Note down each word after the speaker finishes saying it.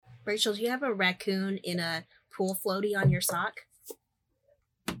Rachel, do you have a raccoon in a pool floaty on your sock?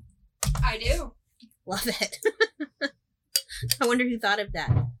 I do. Love it. I wonder who thought of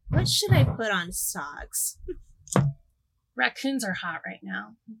that. What should I put on socks? Raccoons are hot right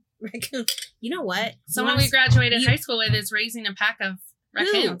now. Raccoon. You know what? Someone we graduated high school with is raising a pack of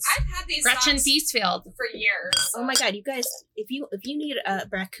raccoons. I've had these Gretchen socks Feastfield. for years. Oh my god, you guys! If you need a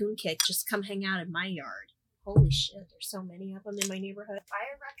raccoon kick, just come hang out in my yard. Holy shit! There's so many of them in my neighborhood. Why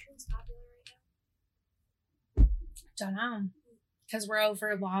are raccoons popular right Don't know. Because we're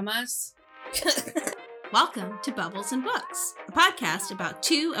over llamas. Welcome to Bubbles and Books, a podcast about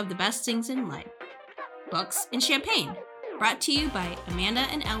two of the best things in life: books and champagne. Brought to you by Amanda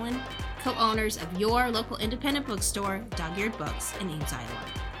and Ellen, co-owners of your local independent bookstore, Dog-Eared Books in Ames, Iowa.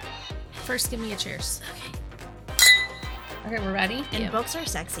 First, give me a cheers. Okay, we're ready? And books are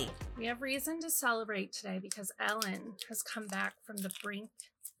sexy. We have reason to celebrate today because Ellen has come back from the brink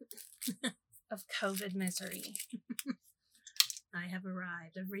of COVID misery. I have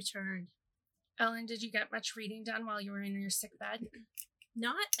arrived. I've returned. Ellen, did you get much reading done while you were in your sick bed?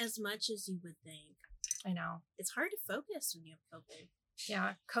 Not as much as you would think. I know. It's hard to focus when you have COVID.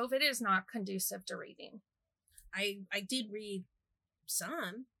 Yeah, COVID is not conducive to reading. I did read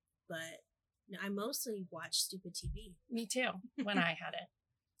some, but I mostly watched stupid TV. Me too, when I had it.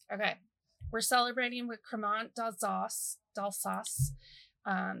 Okay, we're celebrating with Cremant d'Alsace.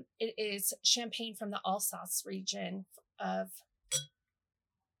 It is champagne from the Alsace region of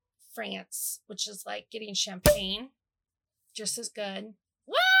France, which is like getting champagne, just as good.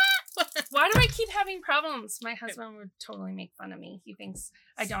 What? Why do I keep having problems? My husband would totally make fun of me. He thinks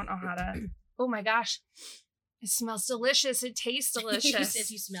I don't know how to. Oh my gosh. It smells delicious. It tastes delicious.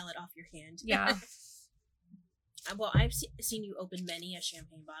 As you smell it off your hand. Yeah. Well, I've seen you open many a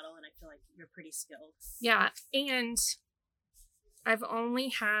champagne bottle, and I feel like you're pretty skilled. Yeah. And I've only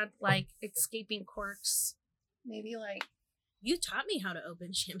had like escaping corks. Maybe like. You taught me how to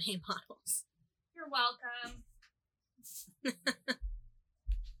open champagne bottles. You're welcome.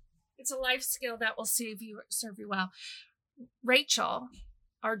 It's a life skill that will serve you well. Rachel,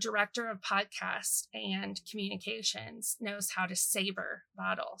 our director of podcast and communications, knows how to savor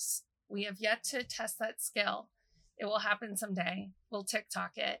bottles. We have yet to test that skill. It will happen someday. We'll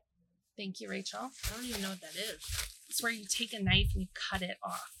TikTok it. Thank you, Rachel. I don't even know what that is. It's where you take a knife and you cut it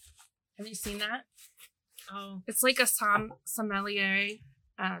off. Have you seen that? Oh. It's like a sommelier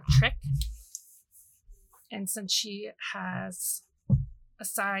trick. And since she has a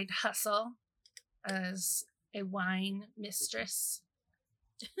side hustle as a wine mistress.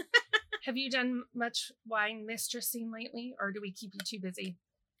 Have you done much wine mistressing lately, or do we keep you too busy?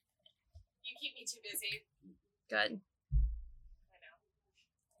 You keep me too busy. Good. I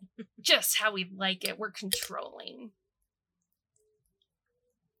know. Just how we like it. We're controlling.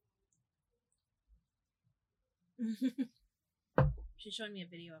 She's showing me a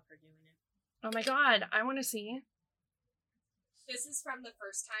video of her doing it. Oh my god, I want to see. This is from the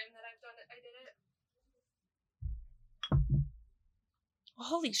first time that I've done it. I did it.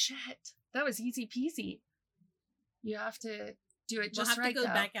 Holy shit. That was easy peasy. You have to do it just we'll have right. to go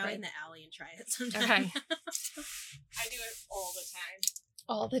though, back out right? in the alley and try it sometime. Okay. I do it all the time.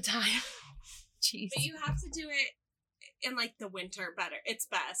 All the time. Jeez. But you have to do it in like the winter better. It's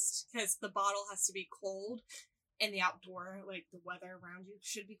best because the bottle has to be cold and the outdoor, like the weather around you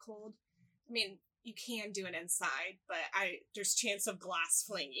should be cold. I mean, you can do it inside, but there's chance of glass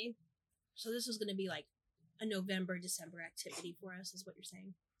flinging. So this is going to be like a November, December activity for us, is what you're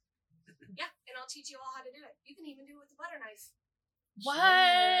saying. Yeah, and I'll teach you all how to do it. You can even do it with a butter knife.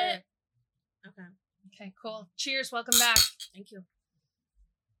 What? Okay. Okay, cool. Cheers. Welcome back. Thank you.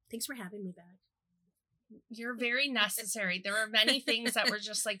 Thanks for having me back. You're very necessary. There were many things that were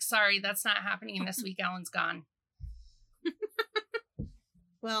just like, sorry, that's not happening this week. Ellen's gone.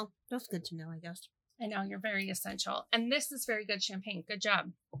 Well, that's good to know, I guess. I know, you're very essential. And this is very good champagne. Good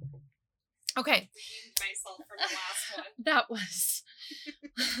job. Okay. Myself from the last one. That was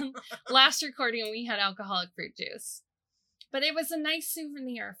last recording. We had alcoholic fruit juice, but it was a nice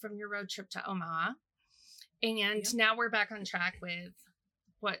souvenir from your road trip to Omaha. And now we're back on track with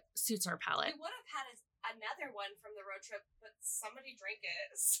what suits our palate. We would have had another one from the road trip, but somebody drank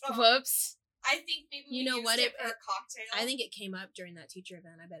it. So Whoops. I think maybe we used it for a cocktail. I think it came up during that teacher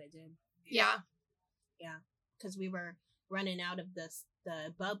event. I bet it did. Yeah. Yeah. Because we were running out of the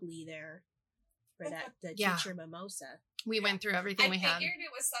bubbly there for the teacher mimosa. We went through everything we had. I figured it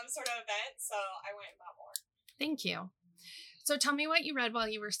was some sort of event, so I went and bought more. Thank you. So tell me what you read while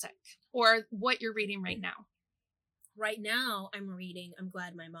you were sick, or what you're reading right now. Right now, I'm reading I'm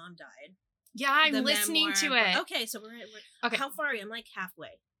Glad My Mom Died. Yeah, I'm listening to it. Okay, so we're okay. How far are you? I'm like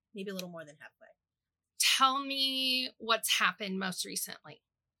halfway. maybe a little more than halfway. Tell me what's happened most recently.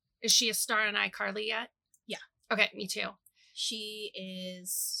 Is she a star in iCarly yet? Yeah. Okay, me too. She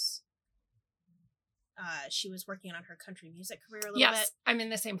is. She was working on her country music career a little bit. Yes, I'm in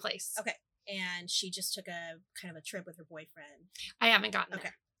the same place. Okay. And she just took a kind of a trip with her boyfriend. I haven't gotten Okay.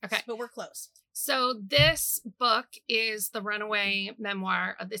 there. Okay. But we're close. So this book is the runaway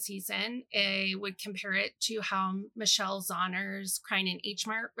memoir of the season. I would compare it to how Michelle Zauner's Crying in H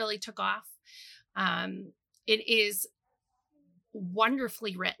Mart really took off. It is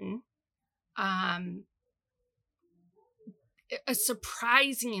wonderfully written. A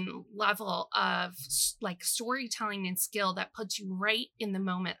surprising level of like storytelling and skill that puts you right in the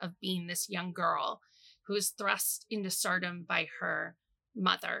moment of being this young girl who is thrust into stardom by her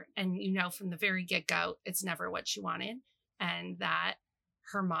mother. And you know, from the very get-go, it's never what she wanted, and that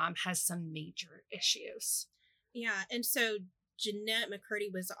her mom has some major issues. Yeah. And so Jeanette McCurdy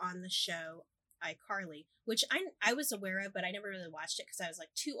was on the show iCarly, which I was aware of, but I never really watched it because I was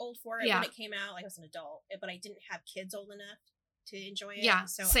like too old for it when it came out. Like I was an adult, but I didn't have kids old enough to enjoy it. Yeah,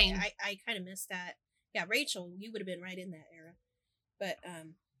 so same. I kind of missed that. Yeah, Rachel, you would have been right in that era. But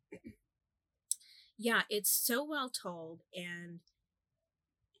yeah, it's so well told, and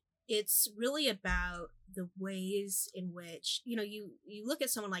it's really about the ways in which, you know, you look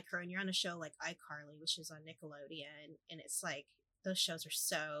at someone like her and you're on a show like iCarly, which is on Nickelodeon, and it's like those shows are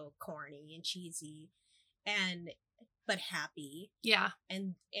so corny and cheesy but happy. Yeah.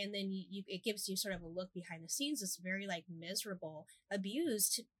 And then you it gives you sort of a look behind the scenes, this very like miserable,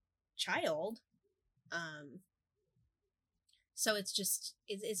 abused child. So it's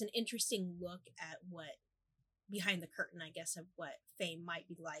an interesting look at what behind the curtain, I guess, of what fame might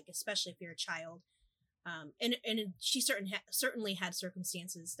be like, especially if you're a child. And she certainly had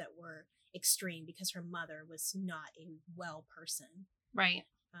circumstances that were extreme because her mother was not a well person. Right.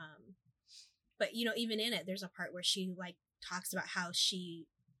 But you know, even in it, there's a part where she like talks about how she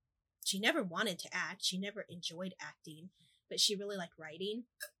never wanted to act. She never enjoyed acting, but she really liked writing.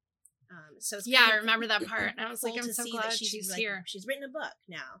 So it's I remember that part. And I was cool like, I'm so glad she's here. She's written a book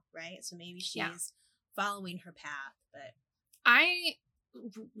now, right? So maybe she's following her path. But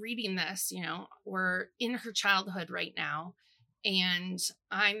reading this, you know, we're in her childhood right now, and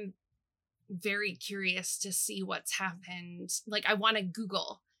I'm very curious to see what's happened. Like, I want to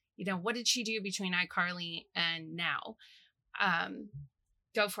Google, you know, what did she do between iCarly and now?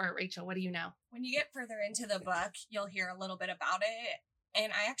 Go for it, Rachel. What do you know? When you get further into the book, you'll hear a little bit about it.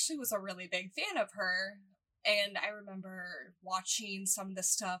 And I actually was a really big fan of her. And I remember watching some of the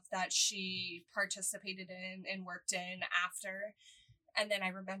stuff that she participated in and worked in after. And then I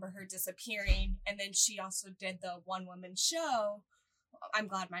remember her disappearing. And then she also did the one-woman show, I'm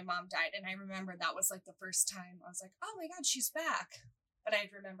Glad My Mom Died. And I remember that was like the first time I was like, oh my God, she's back. But I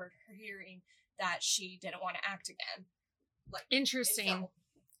remembered her hearing that she didn't want to act again. Like, Interesting.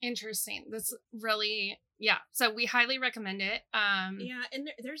 That's really, so we highly recommend it. Yeah,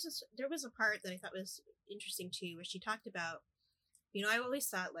 and there was a part that I thought was interesting too, where she talked about, you know, I always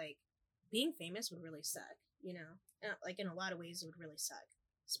thought like being famous would really suck, you know, like in a lot of ways it would really suck,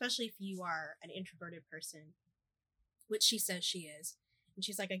 especially if you are an introverted person, which she says she is. And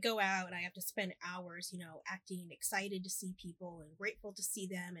she's like, I go out and I have to spend hours, you know, acting excited to see people and grateful to see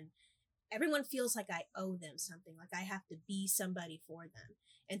them, and everyone feels like I owe them something, like I have to be somebody for them.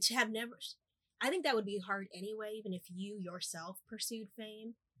 And to have never, I think that would be hard anyway, even if you yourself pursued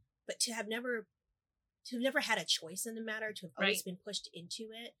fame, but to have never had a choice in the matter, to have always been pushed into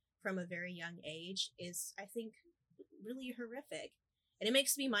it from a very young age is, I think, really horrific. And it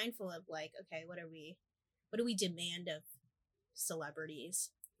makes me mindful of like, okay, what do we demand of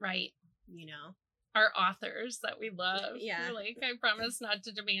celebrities? Right. You know? Our authors that we love. Yeah. We're like, I promise not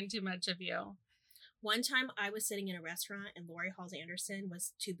to demand too much of you. One time I was sitting in a restaurant and Lori Halls Anderson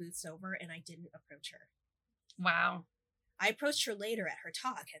was 2 booths over and I didn't approach her. Wow. I approached her later at her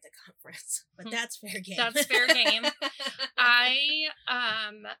talk at the conference, but that's fair game. That's fair game. I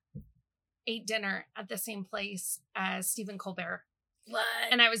ate dinner at the same place as Stephen Colbert. What?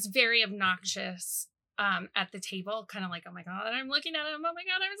 And I was very obnoxious at the table, kind of like, oh my God, I'm looking at him. Oh my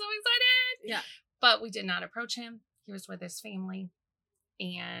God, I'm so excited. Yeah. But we did not approach him. He was with his family.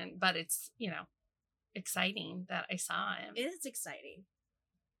 But it's, you know, exciting that I saw him. It is exciting.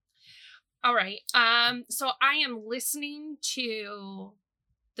 All right. So I am listening to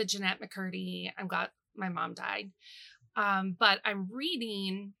the Jeanette McCurdy, I'm Glad My Mom Died. But I'm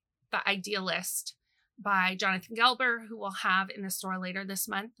reading The Idealist by Jonathan Gelber, who we'll have in the store later this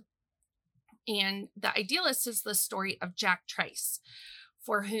month. And The Idealist is the story of Jack Trice,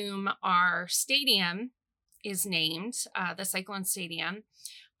 for whom our stadium is named, the Cyclone Stadium.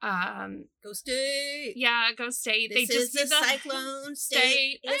 Go State. Yeah, go State. This they just is need the Cyclone State.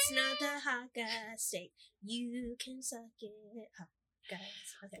 State. It's not the Hawkeye State. You can suck it,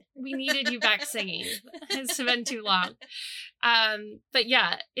 Hawkeyes. Okay. We needed you back singing. It's been too long. But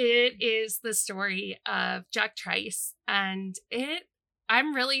yeah, it is the story of Jack Trice, and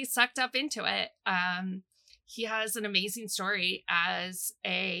I'm really sucked up into it. He has an amazing story as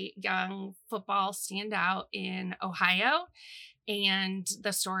a young football standout in Ohio, and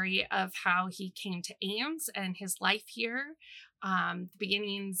the story of how he came to Ames and his life here, the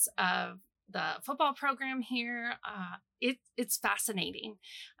beginnings of the football program here. It's fascinating.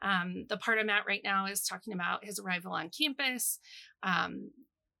 The part I'm at right now is talking about his arrival on campus.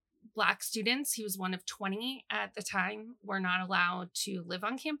 Black students, he was one of 20 at the time, were not allowed to live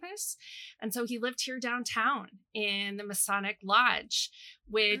on campus. And so he lived here downtown in the Masonic Lodge,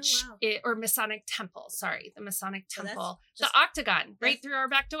 which, or Masonic Temple, sorry, the Masonic Temple, the Octagon, right through our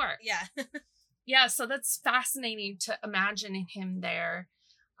back door. Yeah. Yeah, so that's fascinating to imagine him there,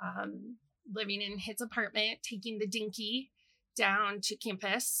 living in his apartment, taking the dinky down to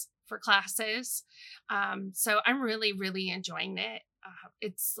campus for classes. So I'm really, really enjoying it.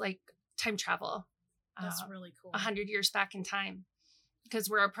 It's like time travel. That's really cool. 100 years back in time, because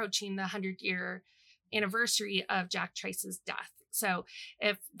we're approaching the 100-year anniversary of Jack Trice's death. So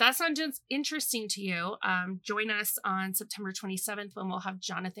if that sounds interesting to you, join us on September 27th when we'll have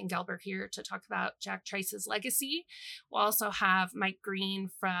Jonathan Gelber here to talk about Jack Trice's legacy. We'll also have Mike Green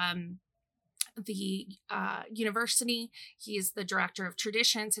from the university. He's the director of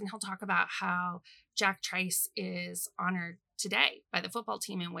traditions, and he'll talk about how Jack Trice is honored today by the football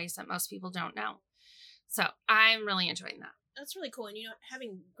team in ways that most people don't know. So I'm really enjoying that. That's really cool. And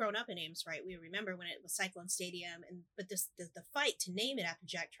having grown up in Ames, right, we remember when it was Cyclone Stadium, but the fight to name it after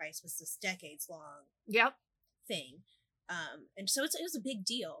Jack Trice was this decades long thing. And so it was a big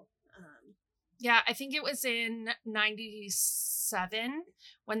deal. Yeah, I think it was in 97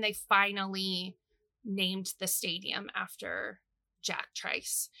 when they finally named the stadium after Jack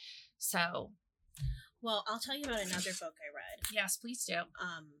Trice. So, well, I'll tell you about another book I read. Yes, please do.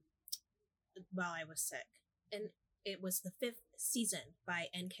 While I was sick, and it was The Fifth Season by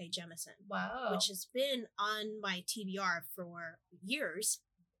N.K. Jemisin. Wow. Which has been on my TBR for years.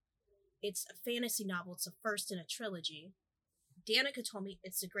 It's a fantasy novel. It's the first in a trilogy. Danica told me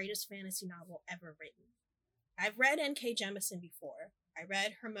it's the greatest fantasy novel ever written. I've read N.K. Jemisin before. I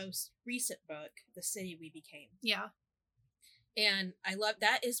read her most recent book, The City We Became. Yeah. And I love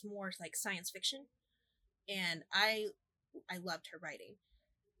that is more like science fiction. And I loved her writing.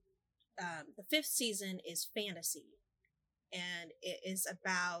 The Fifth Season is fantasy. And it is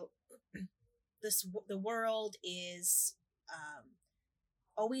about the world is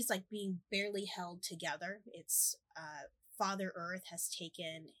always like being barely held together. It's Father Earth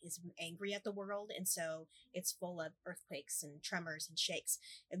is angry at the world, and so it's full of earthquakes and tremors and shakes.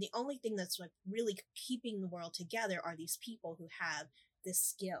 And the only thing that's like really keeping the world together are these people who have this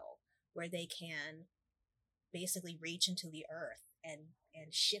skill where they can basically reach into the earth and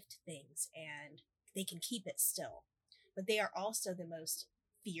shift things, and they can keep it still. But they are also the most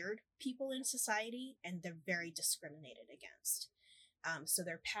feared people in society, and they're very discriminated against. So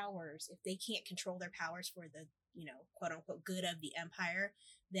their powers, if they can't control their powers for the, quote unquote good of the empire,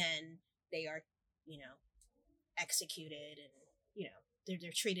 then they are, executed and,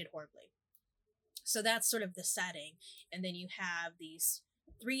 they're treated horribly. So that's sort of the setting. And then you have these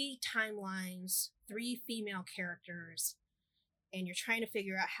 3 timelines, 3 female characters, and you're trying to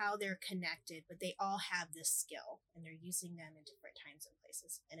figure out how they're connected, but they all have this skill and they're using them in different times and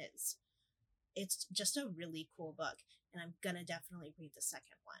places. And it's just a really cool book. And I'm going to definitely read the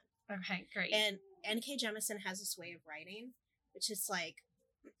second one. Okay, great. And N.K. Jemisin has this way of writing, which is like,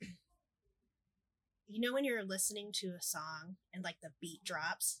 when you're listening to a song and like the beat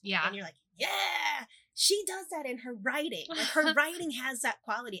drops, yeah, and you're like, yeah, she does that in her writing. Like her writing has that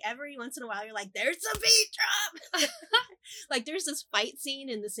quality. Every once in a while, you're like, there's a beat drop. Like there's this fight scene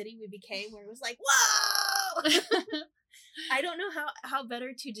in The City We Became where it was like, whoa. I don't know how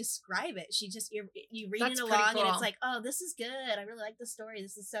better to describe it. She just, you read That's it along cool. And it's like, oh, this is good. I really like the story.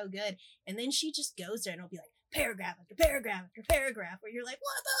 This is so good. And then she just goes there and it'll be like paragraph after paragraph after paragraph where you're like,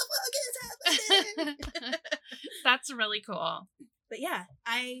 what the fuck is happening? That's really cool. But yeah,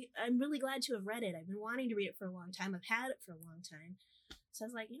 I'm really glad to have read it. I've been wanting to read it for a long time. I've had it for a long time. So I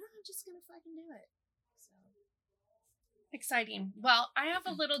was like, I'm just going to fucking do it. So exciting. Well, I have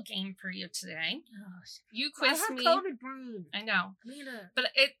a little game for you today. Oh, you quiz me. I have COVID brain. I know.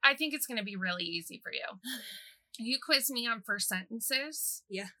 But I think it's going to be really easy for you. You quiz me on first sentences.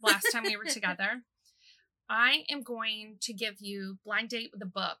 Yeah. Last time we were together. I am going to give you blind date with a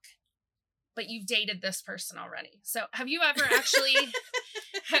book, but you've dated this person already. So have you ever actually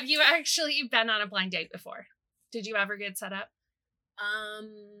been on a blind date before? Did you ever get set up?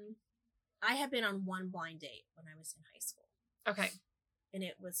 I have been on one blind date when I was in high school. Okay. And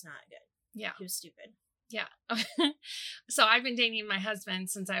it was not good. Yeah. He was stupid. Yeah. So I've been dating my husband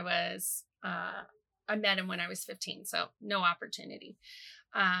since I met him when I was 15. So no opportunity.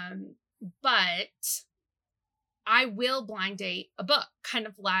 But I will blind date a book, kind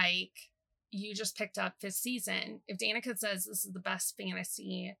of like you just picked up this season. If Danica says this is the best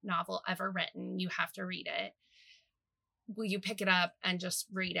fantasy novel ever written, you have to read it. Will you pick it up and just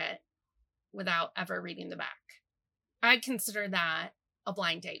read it without ever reading the back? I consider that a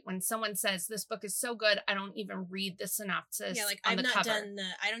blind date. When someone says this book is so good, I don't even read the synopsis. Yeah, like on I've the not cover.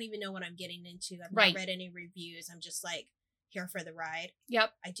 I don't even know what I'm getting into. I've Right. not read any reviews. I'm just like here for the ride.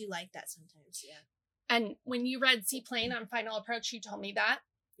 Yep. I do like that sometimes. Yeah. And when you read Seaplane on Final Approach, you told me that.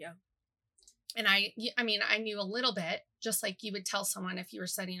 Yeah. And I knew a little bit, just like you would tell someone if you were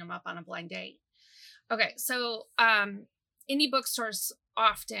setting them up on a blind date. Okay. So, indie bookstores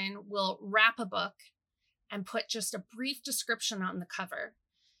often will wrap a book and put just a brief description on the cover,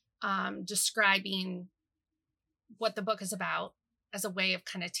 describing what the book is about as a way of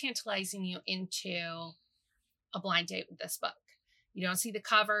kind of tantalizing you into a blind date with this book. You don't see the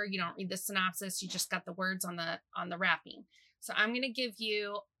cover, you don't read the synopsis, you just got the words on the wrapping. So I'm going to give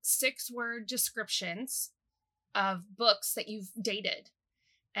you 6-word descriptions of books that you've dated,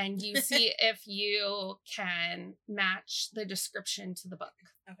 and you see if you can match the description to the book.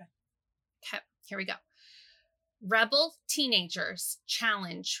 Okay. Okay, here we go. Rebel teenagers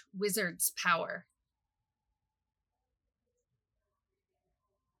challenge wizards' power.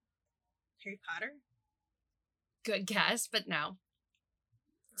 Harry Potter? Good guess, but no.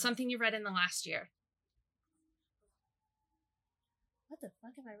 Something you read in the last year. What the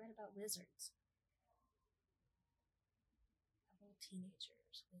fuck have I read about wizards? Rebel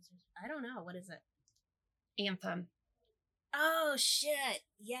teenagers, wizards. I don't know. What is it? Anthem. Oh shit!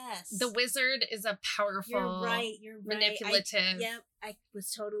 Yes. The wizard is a powerful, You're right. manipulative. Yep. I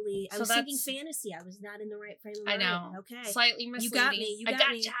was totally. I So was thinking that's- fantasy. I was not in the right frame of I mind. know. Okay. Slightly misleading. got me, you I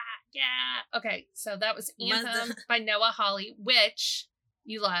got me. gotcha. Yeah. Okay. So that was Mother- Anthem by Noah Hawley, which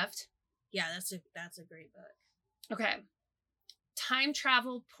you loved. Yeah, that's a great book. Okay. Time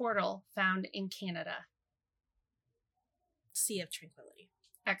travel portal found in Canada. Sea of Tranquility.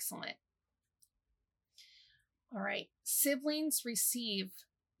 Excellent. All right. Siblings receive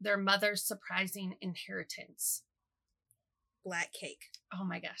their mother's surprising inheritance. Black Cake. Oh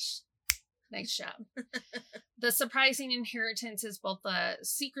my gosh. Nice job. The surprising inheritance is both the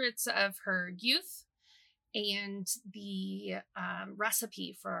secrets of her youth and the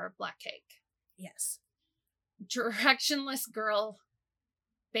recipe for black cake. Yes. Directionless girl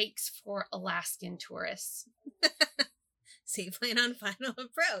bakes for Alaskan tourists. Seaplane on Final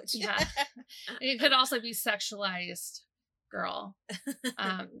Approach. Yeah. It could also be sexualized girl.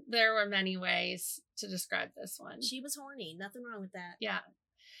 There were many ways to describe this one. She was horny. Nothing wrong with that. Yeah.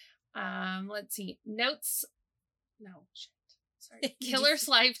 Let's see. Notes. No, shit. Sorry. Killer's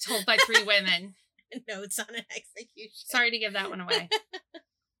life told by 3 women. Notes on an execution. Sorry to give that one away.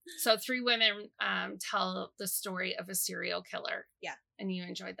 So 3 women tell the story of a serial killer. Yeah. And you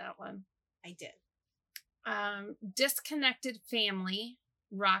enjoyed that one. I did. Disconnected family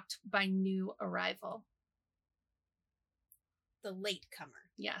rocked by new arrival. The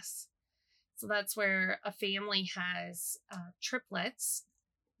Latecomer. Yes. So that's where a family has triplets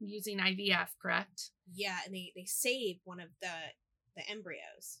using IVF, correct? Yeah, and they save one of the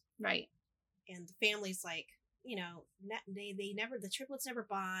embryos. Right. And the family's like, you know, the triplets never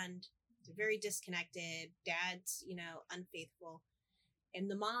bond. They're very disconnected. Dad's, unfaithful. And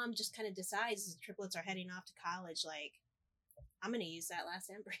the mom just kind of decides as the triplets are heading off to college, like, I'm going to use that last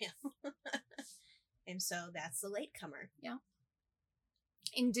embryo. And so that's the Latecomer. Yeah.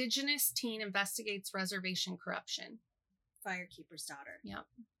 Indigenous teen investigates reservation corruption. Firekeeper's Daughter. Yep.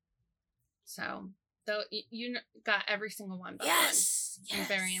 So, though you got every single one. But Yes. I'm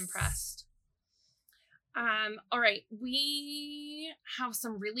very impressed. All right. We have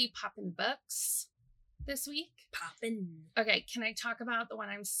some really poppin' books this week. Poppin'. Okay. Can I talk about the one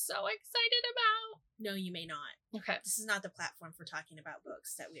I'm so excited about? No, you may not. Okay. This is not the platform for talking about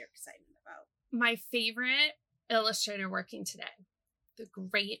books that we are excited about. My favorite illustrator working today, the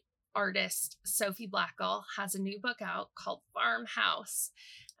great artist Sophie Blackall, has a new book out called Farmhouse.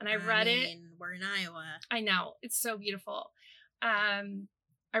 And I read it. We're in Iowa. I know. It's so beautiful. I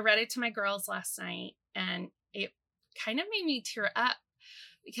read it to my girls last night and it kind of made me tear up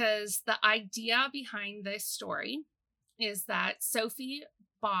because the idea behind this story is that Sophie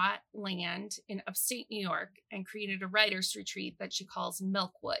bought land in upstate New York and created a writer's retreat that she calls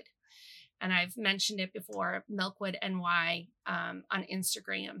Milkwood. And I've mentioned it before, Milkwood NY on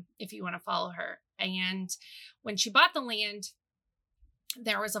Instagram, if you want to follow her. And when she bought the land,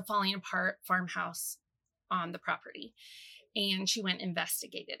 there was a falling apart farmhouse on the property. And she went and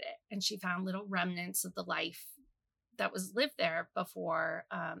investigated it. And she found little remnants of the life that was lived there before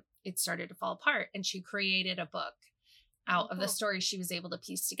it started to fall apart. And she created a book out of the story she was able to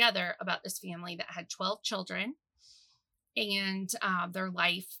piece together about this family that had 12 children and their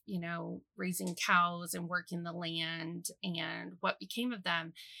life, you know, raising cows and working the land and what became of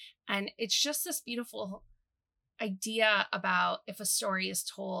them. And it's just this beautiful idea about if a story is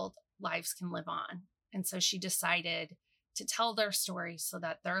told, lives can live on. And so she decided to tell their story so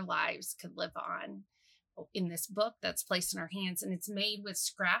that their lives could live on in this book that's placed in her hands. And it's made with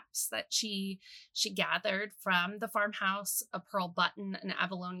scraps that she gathered from the farmhouse, a pearl button, an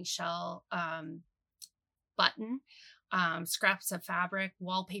abalone shell button, scraps of fabric,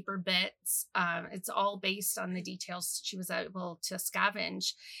 wallpaper bits. It's all based on the details she was able to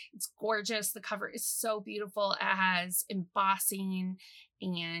scavenge. It's gorgeous. The cover is so beautiful. It has embossing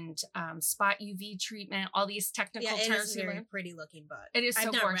and spot UV treatment, all these technical terms. It is a very pretty looking book. It is so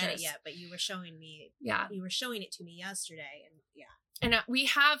I've not gorgeous. read it yet, but you were showing me. Yeah, you were showing it to me yesterday, and yeah. And we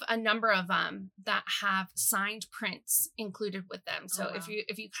have a number of them that have signed prints included with them. So wow.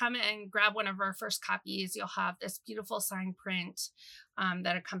 if you come and grab one of our first copies, you'll have this beautiful signed print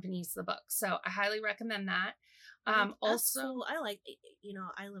that accompanies the book. So I highly recommend that. Also, cool. I like, you know,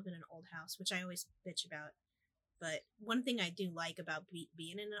 I live in an old house, which I always bitch about. But one thing I do like about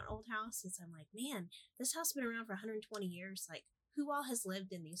being in an old house is I'm like, man, this house has been around for 120 years. Like, who all has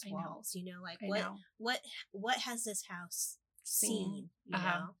lived in these walls? You know, like what has this house seen? You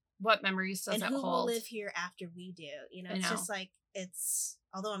know, what memories does and it who hold? will live here after we do? You know, it's just like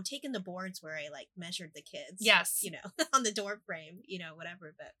although I'm taking the boards where I like measured the kids, yes, you know, on the door frame, you know,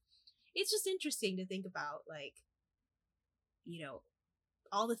 whatever. But it's just interesting to think about, like, you know,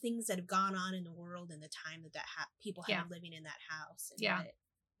 all the things that have gone on in the world and the time that people have been living in that house, and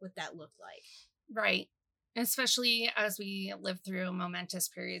what that looked like. Right. Especially as we live through momentous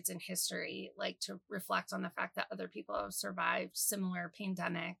periods in history, like to reflect on the fact that other people have survived similar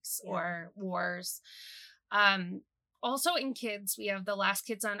pandemics or wars. Also in kids, we have The Last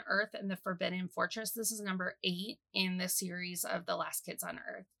Kids on Earth and The Forbidden Fortress. This is number 8 in the series of The Last Kids on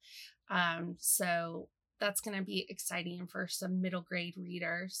Earth. So that's going to be exciting for some middle grade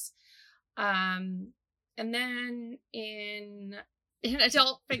readers. And then in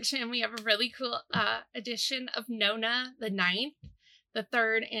adult fiction, we have a really cool edition of Nona the Ninth, the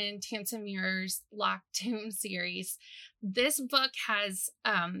third in Tamsin Muir's Locked Tomb series. This book has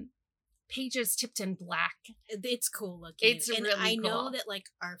pages tipped in black. It's cool looking. It's really I cool. know that like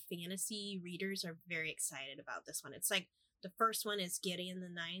our fantasy readers are very excited about this one. It's like the first one is Gideon the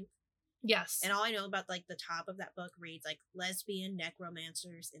Ninth. Yes. And all I know about like the top of that book reads like lesbian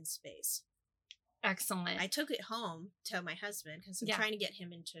necromancers in space. Excellent. I took it home to my husband because I'm trying to get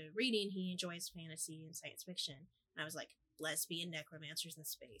him into reading. He enjoys fantasy and science fiction. And I was like, lesbian necromancers in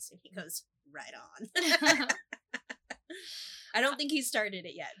space. And he goes, right on. I don't think he started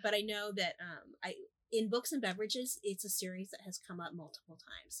it yet, but I know that in Books and Beverages, it's a series that has come up multiple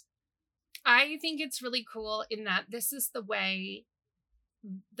times. I think it's really cool in that this is the way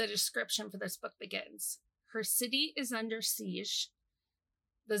the description for this book begins. Her city is under siege.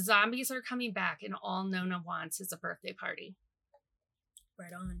 The zombies are coming back, and all Nona wants is a birthday party.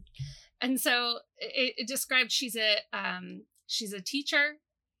 Right on. And so it describes she's a teacher.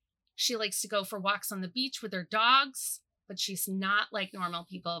 She likes to go for walks on the beach with her dogs, but she's not like normal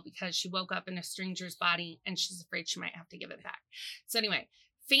people because she woke up in a stranger's body and she's afraid she might have to give it back. So anyway,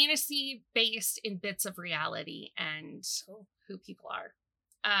 fantasy based in bits of reality and who people are.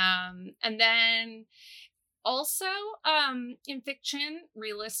 And then also in fiction,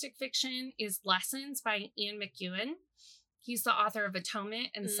 realistic fiction is Lessons by Ian McEwan. He's the author of Atonement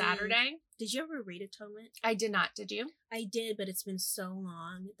and Saturday. Did you ever read Atonement? I did not. Did you? I did, but it's been so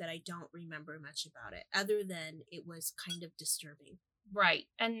long that I don't remember much about it, other than it was kind of disturbing. Right.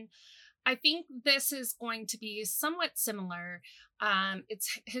 And I think this is going to be somewhat similar.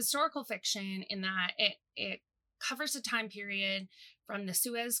 It's historical fiction in that it covers a time period from the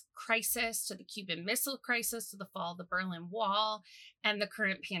Suez Crisis to the Cuban Missile Crisis to the fall of the Berlin Wall and the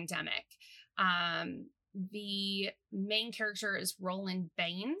current pandemic. The main character is Roland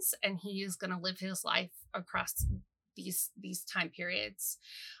Baines, and he is going to live his life across these time periods.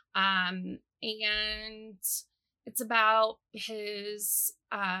 And It's about his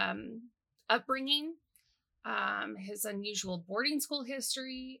upbringing, his unusual boarding school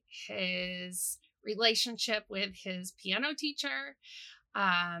history, his relationship with his piano teacher,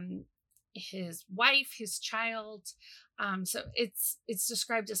 his wife, his child. So it's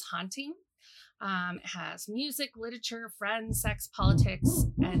described as haunting. It has music, literature, friends, sex, politics,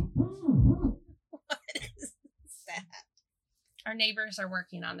 and What is that? our neighbors are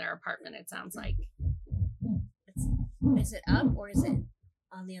working on their apartment, it sounds like. Is it up or is it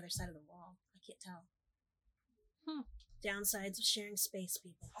on the other side of the wall? I can't tell. Downsides of sharing space,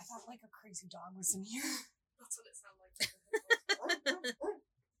 people. I thought like a crazy dog was in here. That's what it sounded like.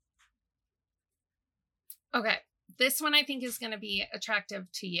 Okay, this one I think is going to be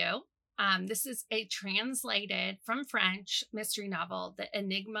attractive to you. This is a translated from French mystery novel, The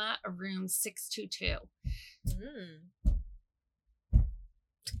Enigma of Room 622.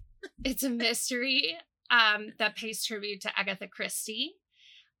 It's a mystery that pays tribute to Agatha Christie.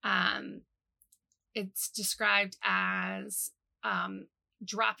 It's described as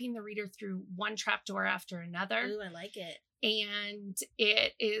dropping the reader through one trapdoor after another. Ooh, I like it. And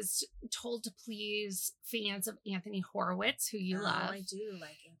it is told to please fans of Anthony Horowitz, who you love. I do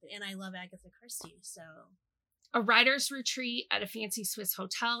like Anthony, and I love Agatha Christie, so. A writer's retreat at a fancy Swiss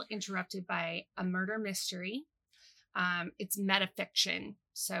hotel interrupted by a murder mystery. It's metafiction,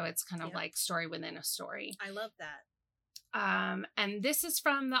 so it's kind of like story within a story. I love that. And this is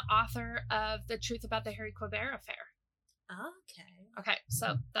from the author of The Truth About the Harry Quebert Affair. Okay,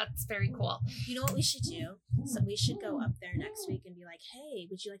 so that's very cool. You know what we should do? So we should go up there next week and be like, hey,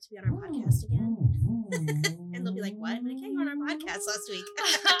 would you like to be on our podcast again? And they'll be like, what? I'm like, hey, you were on our podcast last week.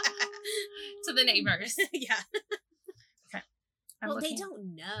 To the neighbors. Yeah. Okay. Well, they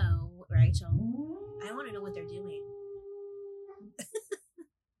don't know, Rachel. I want to know what they're doing.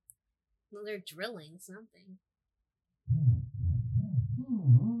 Well, they're drilling something.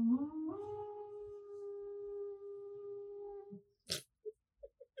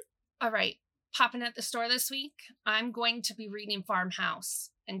 All right. Popping at the store this week, I'm going to be reading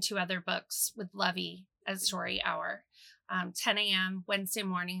Farmhouse and 2 other books with Lovey as Story Hour. 10 a.m. Wednesday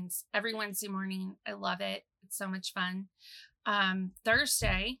mornings, every Wednesday morning. I love it. It's so much fun.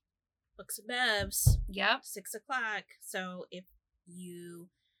 Thursday. Books and Bevs. Yep. 6 o'clock. So if you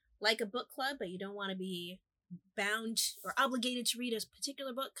like a book club, but you don't want to be bound or obligated to read a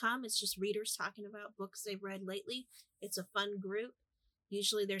particular book, come. It's just readers talking about books they've read lately. It's a fun group.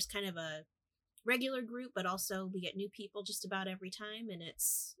 Usually there's kind of a regular group, but also we get new people just about every time, and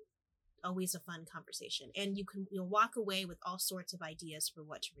it's always a fun conversation. And you'll walk away with all sorts of ideas for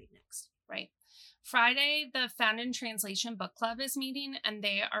what to read next. Right. Friday, the Found in Translation Book Club is meeting, and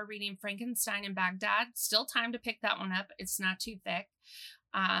they are reading Frankenstein in Baghdad. Still time to pick that one up. It's not too thick.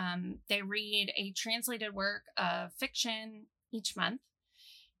 They read a translated work of fiction each month.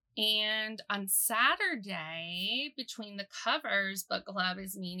 And on Saturday, Between the Covers Book Club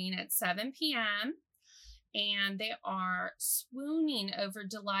is meeting at 7 p.m. And they are swooning over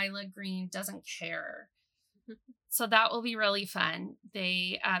Delilah Green Doesn't Care. So that will be really fun.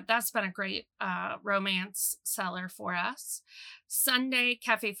 That's been a great romance seller for us. Sunday,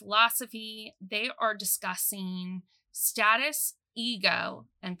 Cafe Philosophy, they are discussing status, ego,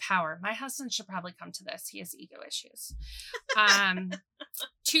 and power. My husband should probably come to this. He has ego issues.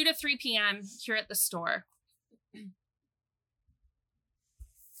 2 to 3 p.m. here at the store.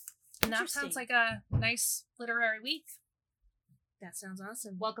 And that sounds like a nice literary week. That sounds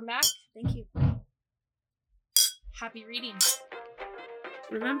awesome. Welcome back. Thank you. Happy reading.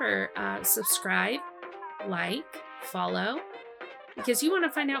 Remember, subscribe, like, follow, because you want to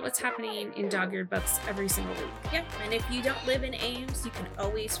find out what's happening in Dog-Eared Books every single week. Yep. And if you don't live in Ames, you can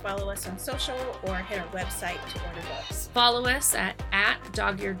always follow us on social or hit our website to order books. Follow us at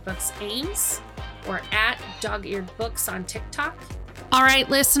Dog-Eared Books Ames or at Dog-Eared Books on TikTok. All right,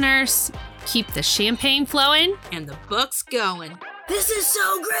 listeners, keep the champagne flowing And the book's going. This is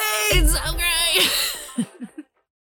so great! It's so great!